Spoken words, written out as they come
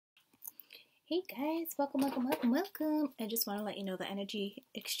Hey guys, welcome. I just want to let you know the energy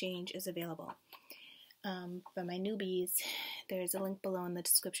exchange is available. For my newbies, there's a link below in the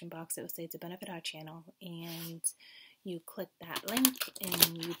description box that will say to benefit our channel, and you click that link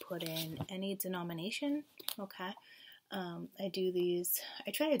and you put in any denomination, okay? I do these,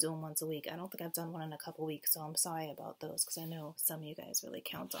 I try to do them once a week. I don't think I've done one in a couple weeks, so I'm sorry about those because I know some of you guys really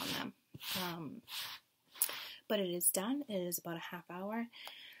count on them. But it is done. It is about a half hour.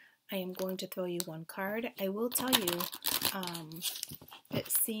 I am going to throw you one card. I will tell you,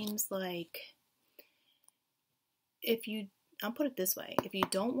 it seems like I'll put it this way, if you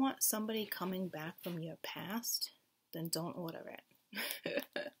don't want somebody coming back from your past, then don't order it.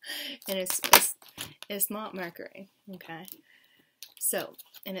 And it's not Mercury, okay? So,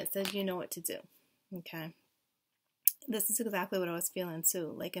 and it says you know what to do, okay? This is exactly what I was feeling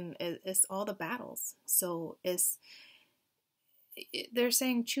too. Like, it's all the battles. So they're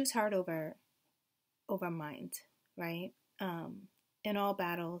saying choose heart over mind, right? In all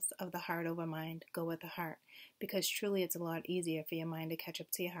battles of the heart over mind, go with the heart, because truly it's a lot easier for your mind to catch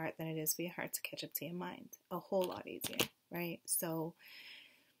up to your heart than it is for your heart to catch up to your mind. A whole lot easier, right? So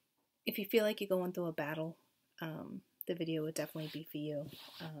if you feel like you're going through a battle, the video would definitely be for you.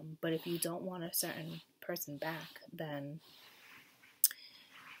 But if you don't want a certain person back, then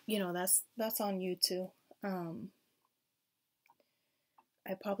that's on you too.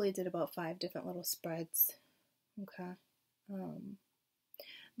 I probably did about 5 different little spreads. Okay. I'm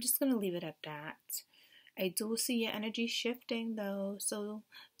just going to leave it at that. I do see your energy shifting though, so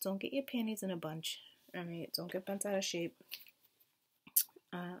don't get your panties in a bunch. Alright, don't get bent out of shape.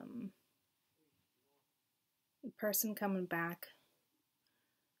 The person coming back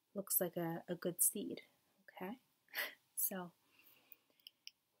looks like a good seed. Okay. So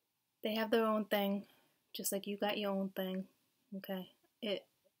they have their own thing, just like you got your own thing. Okay.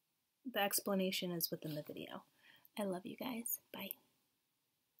 The explanation is within the video. I love you guys. Bye.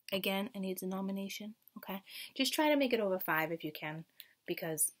 Again, I need a denomination. Okay. Just try to make it over 5 if you can,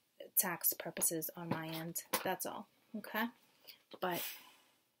 because tax purposes on my end. That's all. Okay. But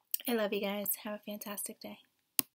I love you guys. Have a fantastic day.